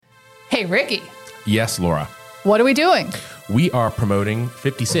Hey, Ricky, Yes, Laura. what are we doing? We are promoting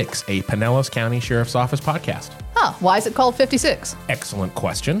 56, a Pinellas County Sheriff's Office podcast. Huh, why is it called 56? Excellent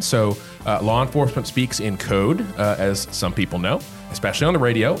question. So, law enforcement speaks in code, as some people know, especially on the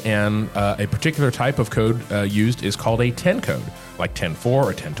radio, and a particular type of code used is called a 10 code, like 10-4 or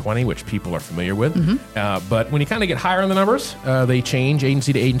 1020, which people are familiar with. But when you kind of get higher in the numbers, they change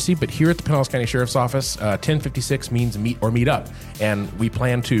agency to agency. But here at the Pinellas County Sheriff's Office, 1056 means meet or meet up. And we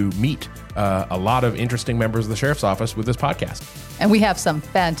plan to meet a lot of interesting members of the Sheriff's Office with this podcast. And we have some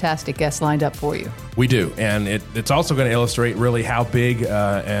fantastic guests lined up for you. We do, and it's also going to illustrate really how big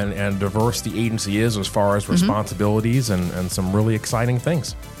and diverse the agency is as far as responsibilities and some really exciting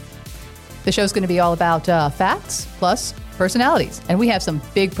things. The show's going to be all about facts plus personalities. And we have some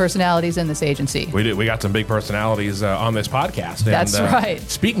big personalities in this agency. We do. We got some big personalities on this podcast. And, That's right.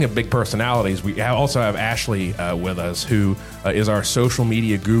 Speaking of big personalities, we also have Ashley with us, who is our social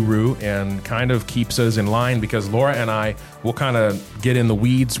media guru and kind of keeps us in line, because Laura and I will kind of get in the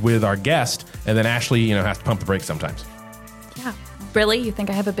weeds with our guest, and then Ashley, has to pump the brakes sometimes. Yeah. Really? You think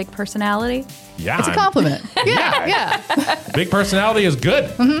I have a big personality? Yeah, It's a compliment. Yeah. Big personality is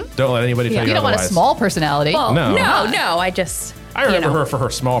good. Don't let anybody tell you You don't otherwise. want a small personality. Well, No. no. I remember her for her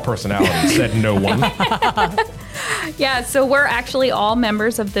small personality, said no one. Yeah, so we're actually all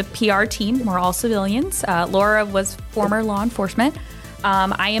members of the PR team. We're all civilians. Laura was former law enforcement.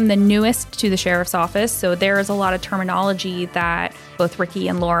 I am the newest to the sheriff's office, so there is a lot of terminology that both Ricky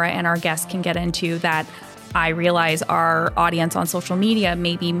and Laura and our guests can get into that I realize our audience on social media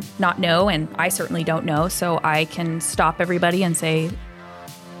maybe not know, and I certainly don't know, so I can stop everybody and say,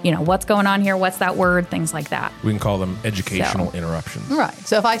 what's going on here? What's that word? Things like that. We can call them educational interruptions. Right.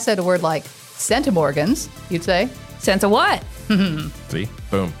 So if I said a word like centimorgans, you'd say? Sense of what? See?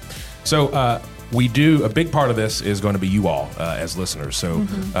 Boom. So we do, a big part of this is going to be you all as listeners. So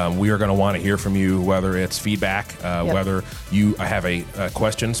we are going to want to hear from you, whether it's feedback, whether you have a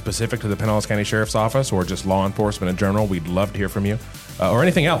question specific to the Pinellas County Sheriff's Office or just law enforcement in general. We'd love to hear from you. Or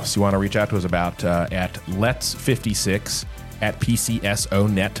anything else you want to reach out to us about at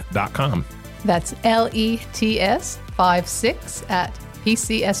lets56@pcsonet.com. That's LETS56 at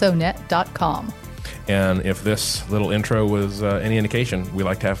pcsonet.com. And if this little intro was any indication, we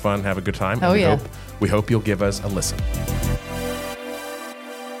like to have fun, have a good time. Oh, and yeah. We hope you'll give us a listen.